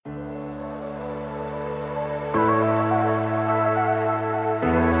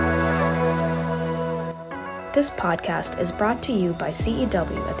This podcast is brought to you by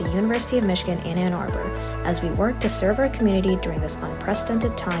CEW at the University of Michigan in Ann Arbor as we work to serve our community during this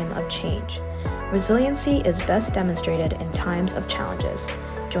unprecedented time of change. Resiliency is best demonstrated in times of challenges.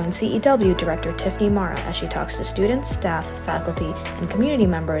 Join CEW Director Tiffany Mara as she talks to students, staff, faculty, and community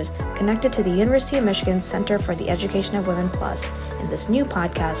members connected to the University of Michigan Center for the Education of Women Plus in this new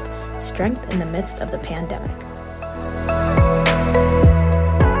podcast, Strength in the Midst of the Pandemic.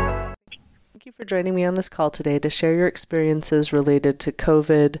 Thank you for joining me on this call today to share your experiences related to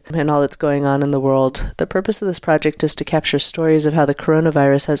COVID and all that's going on in the world. The purpose of this project is to capture stories of how the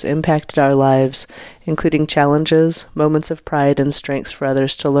coronavirus has impacted our lives, including challenges, moments of pride, and strengths for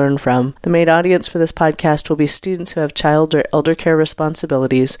others to learn from. The main audience for this podcast will be students who have child or elder care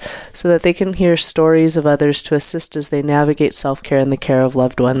responsibilities so that they can hear stories of others to assist as they navigate self-care and the care of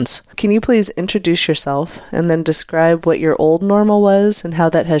loved ones. Can you please introduce yourself and then describe what your old normal was and how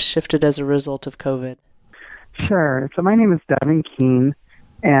that has shifted as a result of COVID? Sure. So my name is Devin Keene,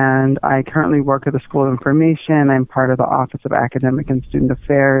 and I currently work at the School of Information. I'm part of the Office of Academic and Student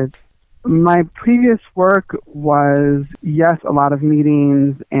Affairs. My previous work was, yes, a lot of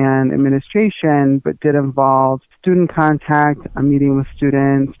meetings and administration, but did involve student contact, a meeting with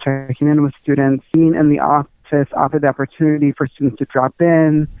students, checking in with students. Being in the office offered the opportunity for students to drop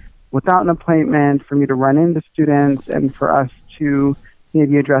in without an appointment, for me to run into students, and for us to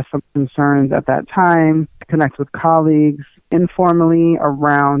maybe address some concerns at that time, connect with colleagues informally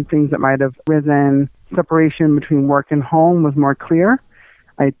around things that might have risen. Separation between work and home was more clear.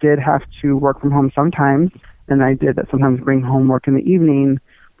 I did have to work from home sometimes, and I did sometimes bring home work in the evening.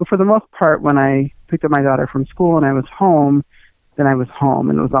 But for the most part, when I picked up my daughter from school and I was home, then I was home.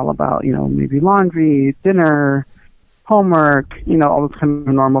 And it was all about, maybe laundry, dinner, homework, all those kind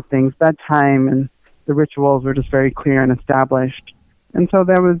of normal things, bedtime, and the rituals were just very clear and established. And so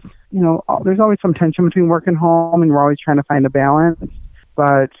there was, there's always some tension between work and home, and we're always trying to find a balance.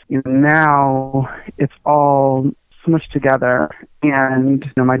 But now it's all smushed together,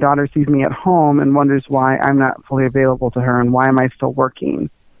 and my daughter sees me at home and wonders why I'm not fully available to her and why am I still working,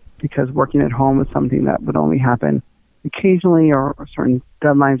 because working at home is something that would only happen occasionally or certain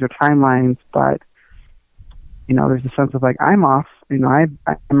deadlines or timelines. But there's a sense of like, I'm off,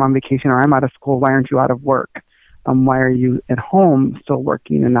 I'm on vacation, or I'm out of school. Why aren't you out of work? Why are you at home still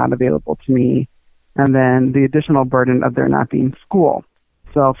working and not available to me? And then the additional burden of there not being school.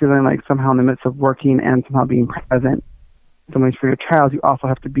 So feeling like somehow in the midst of working and somehow being present in some ways for your child, you also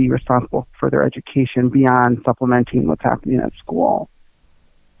have to be responsible for their education beyond supplementing what's happening at school.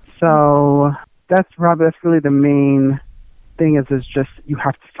 So that's really the main thing is just you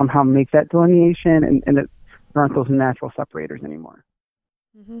have to somehow make that delineation, and there aren't those natural separators anymore.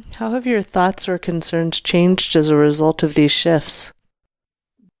 How have your thoughts or concerns changed as a result of these shifts?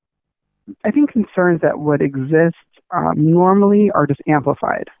 I think concerns that would exist normally are just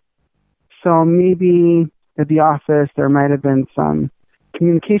amplified. So maybe at the office there might have been some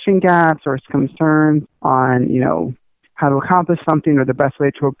communication gaps or concerns on, how to accomplish something or the best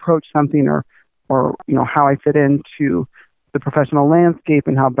way to approach something or how I fit into the professional landscape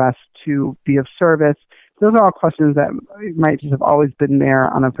and how best to be of service. Those are all questions that might just have always been there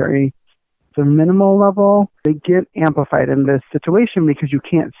on a very minimal level. They get amplified in this situation because you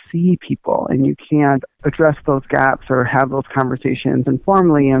can't see people and you can't address those gaps or have those conversations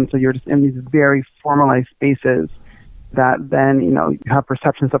informally. And so you're just in these very formalized spaces that then, you have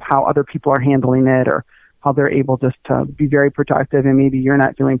perceptions of how other people are handling it or how they're able just to be very productive and maybe you're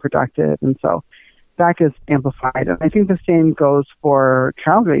not feeling productive. And so that gets amplified. And I think the same goes for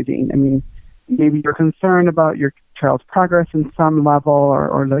child raising. I mean, maybe you're concerned about your child's progress in some level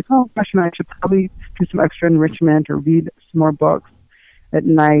or like, oh, gosh, I should probably do some extra enrichment or read some more books at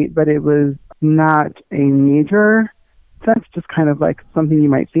night, but it was not a major sense, just kind of like something you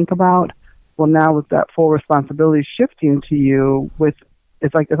might think about. Well, now with that full responsibility shifting to you,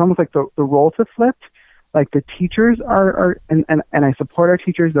 it's almost like the roles have flipped. Like the teachers are and I support our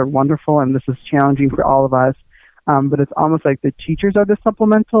teachers, they're wonderful, and this is challenging for all of us. But it's almost like the teachers are the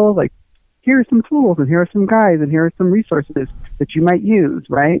supplemental, like, here are some tools, and here are some guides, and here are some resources that you might use,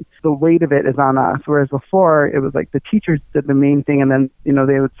 right? The weight of it is on us, whereas before it was like the teachers did the main thing, and then,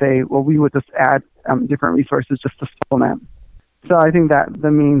 they would say, well, we would just add different resources just to supplement. So I think that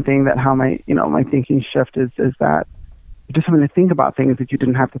the main thing that how my thinking shift is that you're just having to think about things that you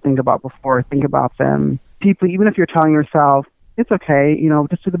didn't have to think about before, think about them deeply, even if you're telling yourself, it's okay,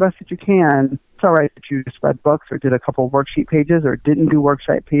 just do the best that you can. It's all right that you just read books or did a couple of worksheet pages or didn't do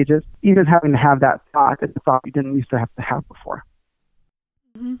worksheet pages. Even having to have that thought, it's a thought you didn't used to have before.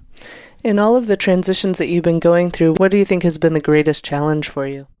 Mm-hmm. In all of the transitions that you've been going through, what do you think has been the greatest challenge for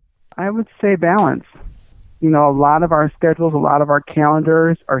you? I would say balance. A lot of our schedules, a lot of our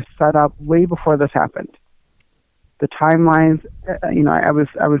calendars are set up way before this happened. The timelines,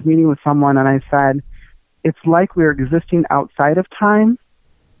 I was meeting with someone and I said, it's like we're existing outside of time,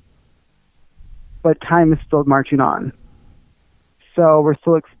 but time is still marching on. So we're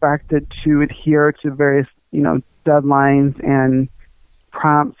still expected to adhere to various, deadlines and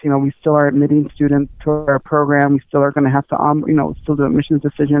prompts. We still are admitting students to our program. We still are going to have to, still do admissions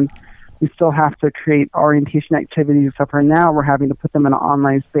decisions. We still have to create orientation activities, except for now we're having to put them in an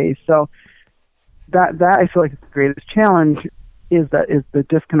online space. So that I feel like is the greatest challenge is the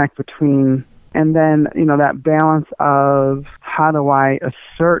disconnect between, and then, that balance of how do I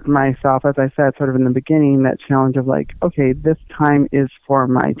assert myself, as I said sort of in the beginning, that challenge of like, okay, this time is for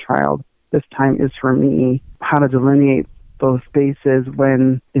my child. This time is for me. How to delineate those spaces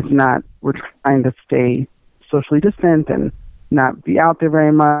when it's not, we're trying to stay socially distant and not be out there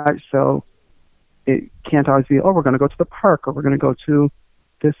very much. So it can't always be, we're going to go to the park or we're going to go to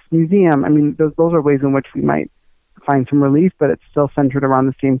this museum. I mean, those are ways in which we might find some relief, but it's still centered around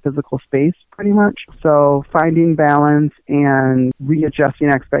the same physical space pretty much. So finding balance and readjusting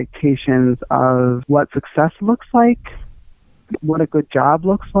expectations of what success looks like, what a good job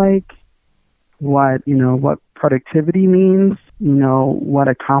looks like, what productivity means, what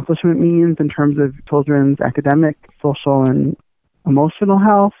accomplishment means in terms of children's academic, social, and emotional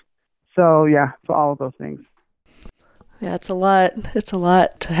health. So all of those things. Yeah, it's a lot. It's a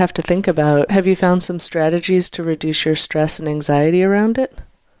lot to have to think about. Have you found some strategies to reduce your stress and anxiety around it?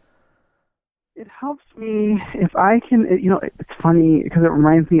 It helps me if I can, it's funny because it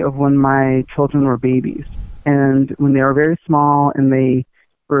reminds me of when my children were babies and when they were very small and they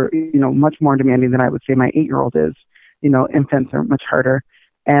were, much more demanding than I would say my 8-year-old is. Infants are much harder.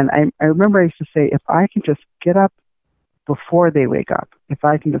 And I remember I used to say, if I can just get up before they wake up, if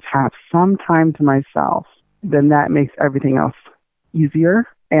I can just have some time to myself, then that makes everything else easier.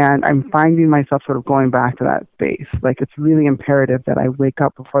 And I'm finding myself sort of going back to that space. Like it's really imperative that I wake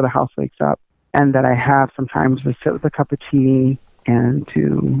up before the house wakes up and that I have some time to sit with a cup of tea and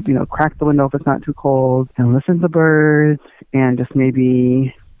to, crack the window if it's not too cold and listen to the birds and just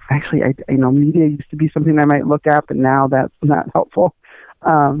maybe, actually, media used to be something I might look at, but now that's not helpful.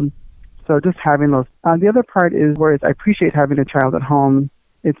 So just having those. The other part is whereas I appreciate having a child at home,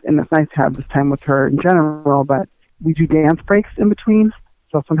 it's nice to have this time with her in general, but we do dance breaks in between.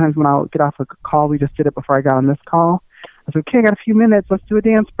 So sometimes when I'll get off a call, we just did it before I got on this call. I said, okay, I got a few minutes, let's do a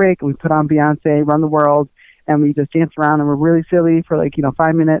dance break. And we put on Beyonce, Run the World, and we just dance around and we're really silly for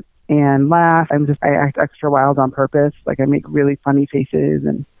 5 minutes and laugh. I act extra wild on purpose. Like I make really funny faces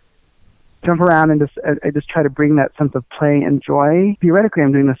and jump around and I just try to bring that sense of play and joy. Theoretically,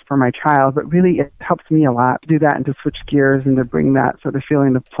 I'm doing this for my child, but really it helps me a lot to do that and to switch gears and to bring that sort of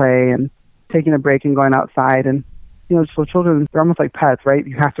feeling of play and taking a break and going outside. And, so children, they're almost like pets, right?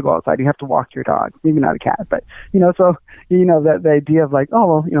 You have to go outside. You have to walk your dog. Maybe not a cat, but, so, that the idea of like,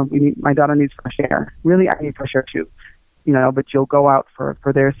 my daughter needs fresh air. Really, I need fresh air too, but you'll go out for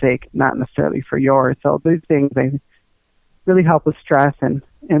their sake, not necessarily for yours. So these things, they really help with stress and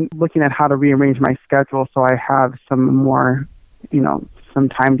looking at how to rearrange my schedule so I have some more, some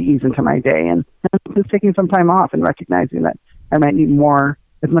time to ease into my day and just taking some time off and recognizing that I might need more,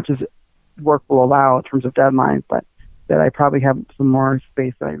 as much as work will allow in terms of deadlines, but that I probably have some more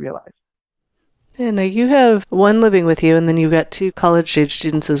space that I realize. Yeah, now you have one living with you and then you've got 2 college-age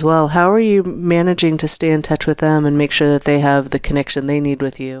students as well. How are you managing to stay in touch with them and make sure that they have the connection they need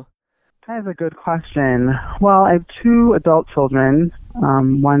with you? That is a good question. Well, I have 2 adult children.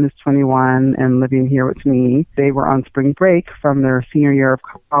 One is 21 and living here with me. They were on spring break from their senior year of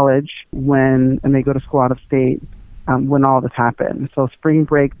college and they go to school out of state when all this happened. So spring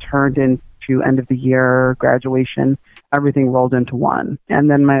break turned into end of the year, graduation, everything rolled into one.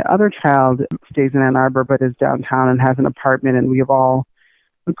 And then my other child stays in Ann Arbor but is downtown and has an apartment, and we have all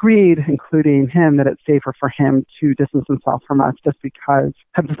agreed, including him, that it's safer for him to distance himself from us just because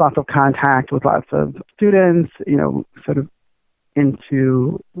have just lots of contact with lots of students, sort of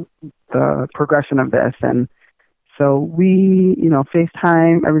into the progression of this. And so we,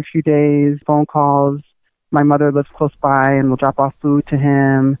 FaceTime every few days, phone calls. My mother lives close by and will drop off food to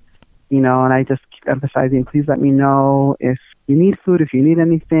him, and I just keep emphasizing, please let me know if you need food, if you need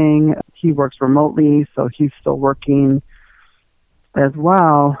anything. He works remotely, so he's still working as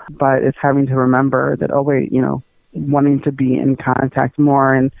well, but it's having to remember that, wanting to be in contact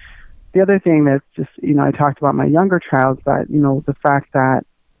more. And the other thing that's just, I talked about my younger child, but, the fact that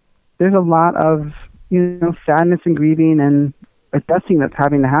there's a lot of, sadness and grieving and adjusting that's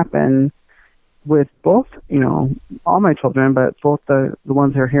having to happen with both, all my children, but both the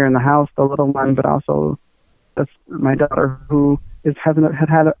ones that are here in the house, the little one, but also That's my daughter who had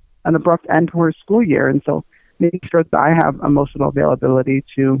an abrupt end to her school year. And so making sure that I have emotional availability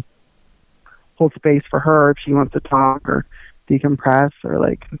to hold space for her if she wants to talk or decompress, or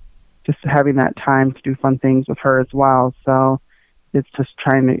like just having that time to do fun things with her as well. So it's just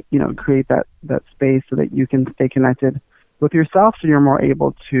trying to, create that space so that you can stay connected with yourself, so you're more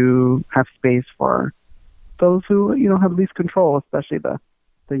able to have space for those who, have least control, especially the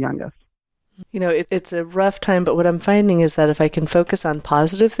youngest. It's a rough time, but what I'm finding is that if I can focus on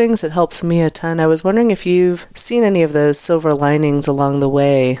positive things, it helps me a ton. I was wondering if you've seen any of those silver linings along the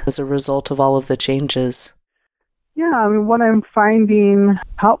way as a result of all of the changes. Yeah, what I'm finding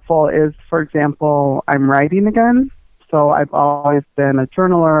helpful is, for example, I'm writing again. So I've always been a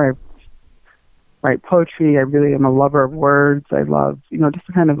journaler. I write poetry. I really am a lover of words. I love, just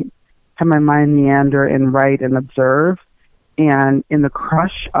to kind of have my mind meander and write and observe. And in the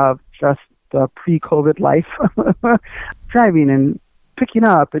crush of just the pre-COVID life, driving and picking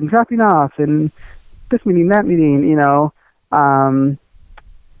up and dropping off and this meeting, that meeting, I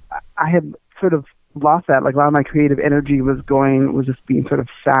had sort of lost that. Like a lot of my creative energy was just being sort of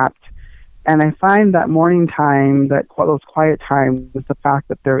sapped. And I find that morning time, those quiet times, with the fact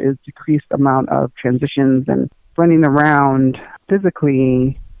that there is decreased amount of transitions and running around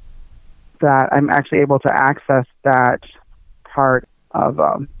physically, that I'm actually able to access that part of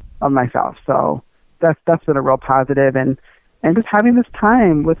myself. So that's been a real positive, and just having this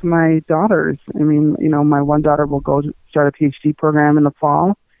time with my daughters. My one daughter will go start a PhD program in the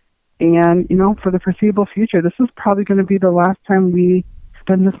fall, and for the foreseeable future, this is probably going to be the last time we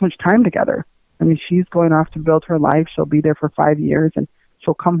spend this much time together. She's going off to build her life. She'll be there for 5 years, and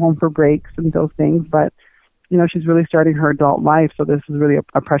she'll come home for breaks and those things. But she's really starting her adult life, so this is really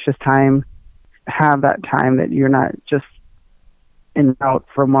a precious time. Have that time that you're not just in and out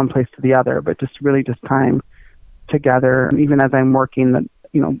from one place to the other, but just really just time together. And even as I'm working, that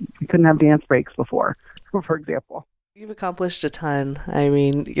we couldn't have dance breaks before, for example. You've accomplished a ton.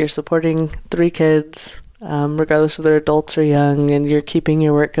 You're supporting 3 kids, regardless of they're adults or young, and you're keeping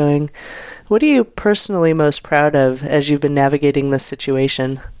your work going. What are you personally most proud of as you've been navigating this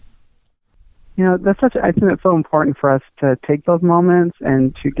situation? I think it's so important for us to take those moments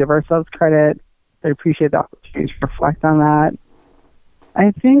and to give ourselves credit. I appreciate the opportunity to reflect on that. I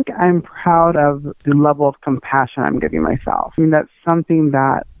think I'm proud of the level of compassion I'm giving myself. That's something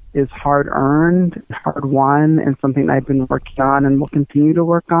that is hard-earned, hard-won, and something I've been working on and will continue to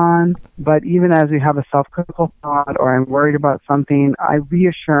work on. But even as we have a self-critical thought or I'm worried about something, I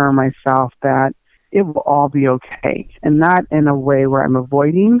reassure myself that it will all be okay. And not in a way where I'm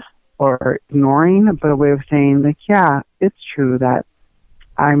avoiding or ignoring, but a way of saying, yeah, it's true that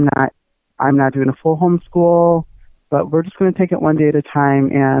I'm not doing a full homeschool, but we're just going to take it one day at a time.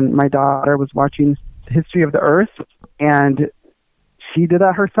 And my daughter was watching the history of the Earth, and she did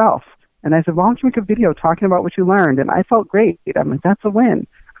that herself. And I said, why don't you make a video talking about what you learned? And I felt great. I'm like, that's a win.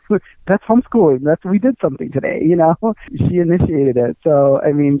 That's homeschooling. We did something today, She initiated it. So,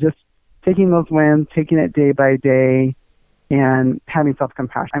 just taking those wins, taking it day by day, and having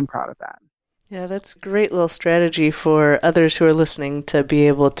self-compassion. I'm proud of that. Yeah, that's a great little strategy for others who are listening to be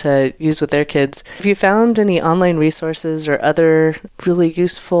able to use with their kids. Have you found any online resources or other really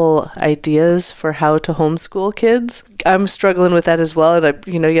useful ideas for how to homeschool kids? I'm struggling with that as well. And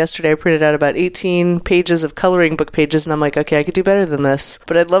yesterday I printed out about 18 pages of coloring book pages, and I'm like, okay, I could do better than this.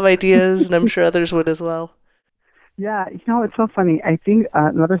 But I'd love ideas, and I'm sure others would as well. Yeah, it's so funny. I think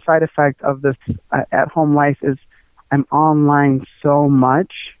another side effect of this at-home life is I'm online so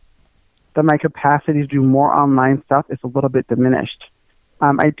much that my capacity to do more online stuff is a little bit diminished.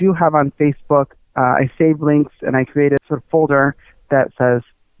 I do have on Facebook, I save links, and I created a sort of folder that says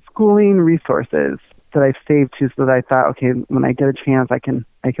schooling resources that I've saved to, so that I thought, okay, when I get a chance, I can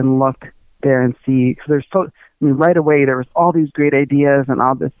look there and see. Because right away there was all these great ideas and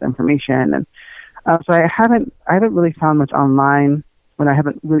all this information, and so I haven't really found much online when I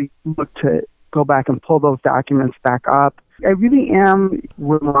haven't really looked to go back and pull those documents back up. I really am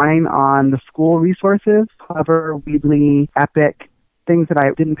relying on the school resources, Clever, Weebly, Epic, things that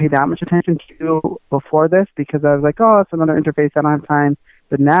I didn't pay that much attention to before this, because I was like, oh, it's another interface, I don't have time.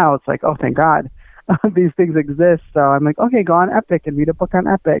 But now it's like, oh, thank God, these things exist. So I'm like, okay, go on Epic and read a book on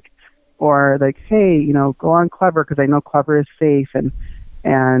Epic. Or like, hey, go on Clever, because I know Clever is safe.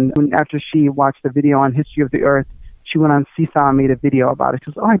 And after she watched the video on History of the Earth, she went on Seesaw and made a video about it.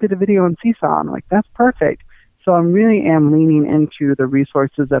 She goes, oh, I did a video on Seesaw. I'm like, that's perfect. So I really am leaning into the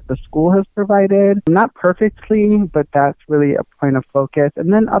resources that the school has provided. Not perfectly, but that's really a point of focus.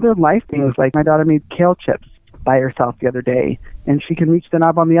 And then other life things, like my daughter made kale chips by herself the other day, and she can reach the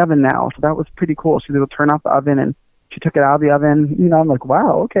knob on the oven now. So that was pretty cool. She was able to turn off the oven, and she took it out of the oven. I'm like,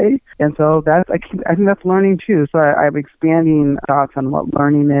 wow, okay. And so I think that's learning too. So I'm expanding thoughts on what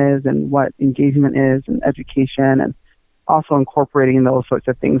learning is and what engagement is and education, and also incorporating those sorts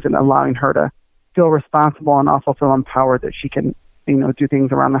of things and allowing her to feel responsible and also feel empowered that she can, do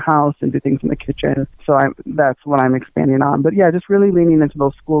things around the house and do things in the kitchen. So that's what I'm expanding on. But yeah, just really leaning into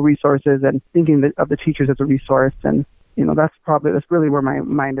those school resources and thinking of the teachers as a resource. And, that's really where my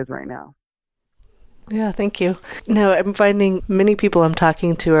mind is right now. Yeah, thank you. Now, I'm finding many people I'm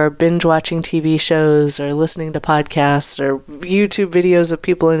talking to are binge watching TV shows or listening to podcasts or YouTube videos of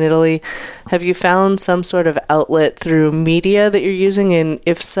people in Italy. Have you found some sort of outlet through media that you're using? And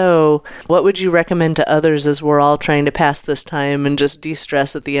if so, what would you recommend to others as we're all trying to pass this time and just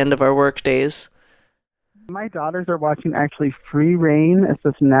de-stress at the end of our work days? My daughters are watching actually Free Rein. It's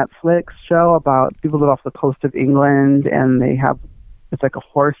this Netflix show about people that live off the coast of England, and it's like a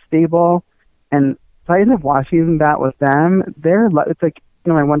horse stable. And so I ended up watching that with them. It's like,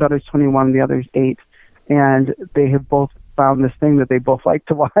 my one daughter's 21, the other's 8, and they have both found this thing that they both like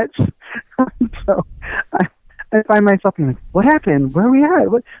to watch. So I find myself being like, what happened? Where are we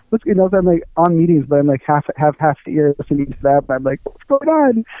at? What's so I'm like on meetings, but I'm like half the ear listening to that. But I'm like, what's going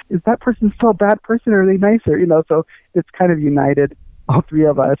on? Is that person still a bad person, or are they nicer? So it's kind of united all three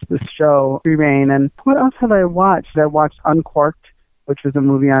of us, this show, Free Rein. And what else have I watched? I watched Uncorked, which was a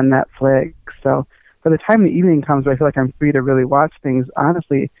movie on Netflix. So by the time the evening comes, I feel like I'm free to really watch things.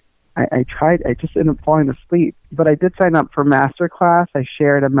 Honestly, I just ended up falling asleep. But I did sign up for MasterClass. I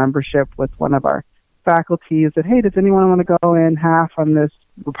shared a membership with one of our faculty. Said, hey, does anyone want to go in half on this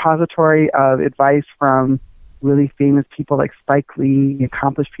repository of advice from really famous people like Spike Lee,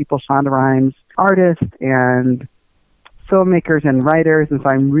 accomplished people, Shonda Rhimes, artists and filmmakers and writers. And so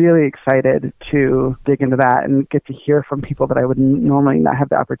I'm really excited to dig into that and get to hear from people that I would normally not have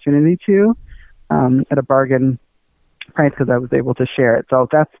the opportunity to. At a bargain price because I was able to share it. So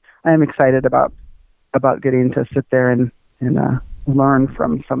I am excited about getting to sit there and learn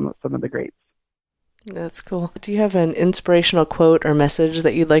from some of the greats. That's cool. Do you have an inspirational quote or message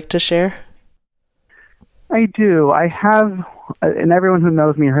that you'd like to share? I do. I have, and everyone who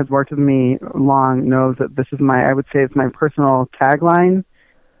knows me or has worked with me long knows that this is I would say it's my personal tagline,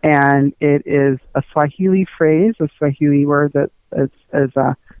 and it is a Swahili phrase, a Swahili word that is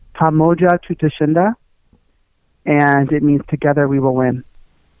Pamoja tutashinda, and it means together we will win.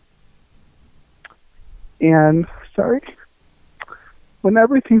 And,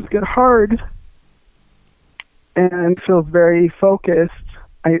 whenever things get hard and feels very focused,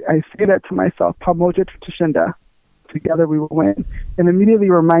 I say that to myself, Pamoja tutashinda, together we will win. And immediately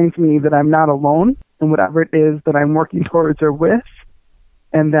reminds me that I'm not alone in whatever it is that I'm working towards or with,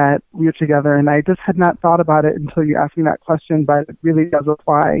 and that we're together. And I just had not thought about it until you asked me that question, but it really does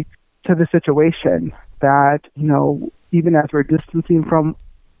apply to the situation that, even as we're distancing from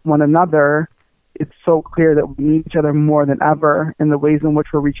one another, it's so clear that we need each other more than ever, and the ways in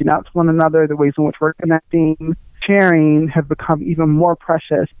which we're reaching out to one another, the ways in which we're connecting, sharing have become even more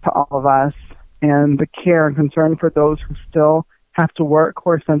precious to all of us. And the care and concern for those who still have to work,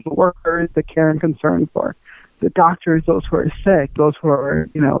 who are essential workers, the care and concern for the doctors, those who are sick, those who are,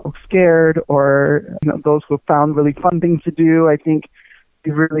 scared, or, those who have found really fun things to do. I think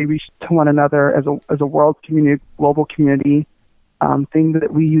we've really reached to one another as a world community, global community, thing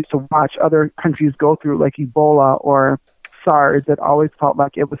that we used to watch other countries go through, like Ebola or SARS, that always felt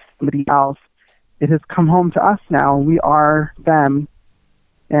like it was somebody else. It has come home to us now. We are them,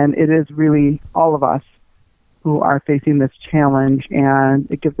 and it is really all of us who are facing this challenge, and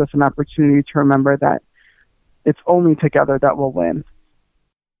it gives us an opportunity to remember that it's only together that we'll win.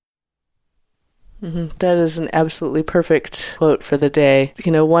 Mm-hmm. That is an absolutely perfect quote for the day.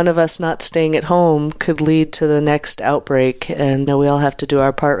 One of us not staying at home could lead to the next outbreak, and we all have to do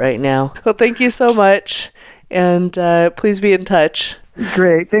our part right now. Well, thank you so much, and please be in touch.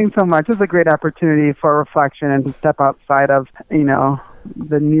 Great. Thanks so much. It's a great opportunity for reflection and to step outside of,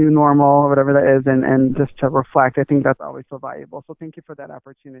 the new normal or whatever that is, and just to reflect. I think that's always so valuable. So thank you for that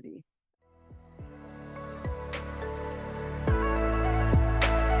opportunity.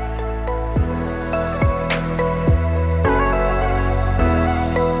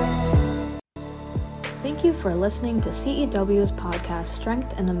 Thank you for listening to CEW's podcast,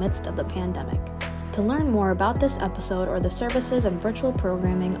 Strength in the Midst of the Pandemic. To learn more about this episode or the services and virtual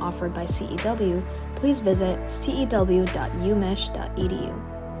programming offered by CEW, please visit cew.umich.edu.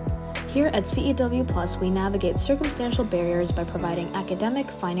 Here at CEW Plus, we navigate circumstantial barriers by providing academic,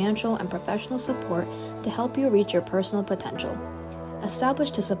 financial, and professional support to help you reach your personal potential.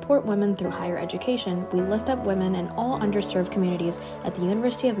 Established to support women through higher education, we lift up women in all underserved communities at the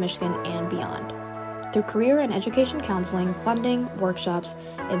University of Michigan and beyond. Through career and education counseling, funding, workshops,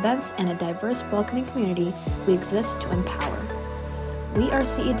 events, and a diverse, welcoming community, we exist to empower. We are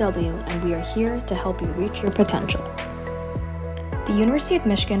CEW, and we are here to help you reach your potential. The University of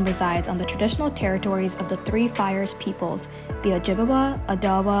Michigan resides on the traditional territories of the Three Fires peoples, the Ojibwa,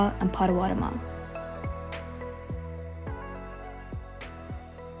 Odawa, and Potawatomi.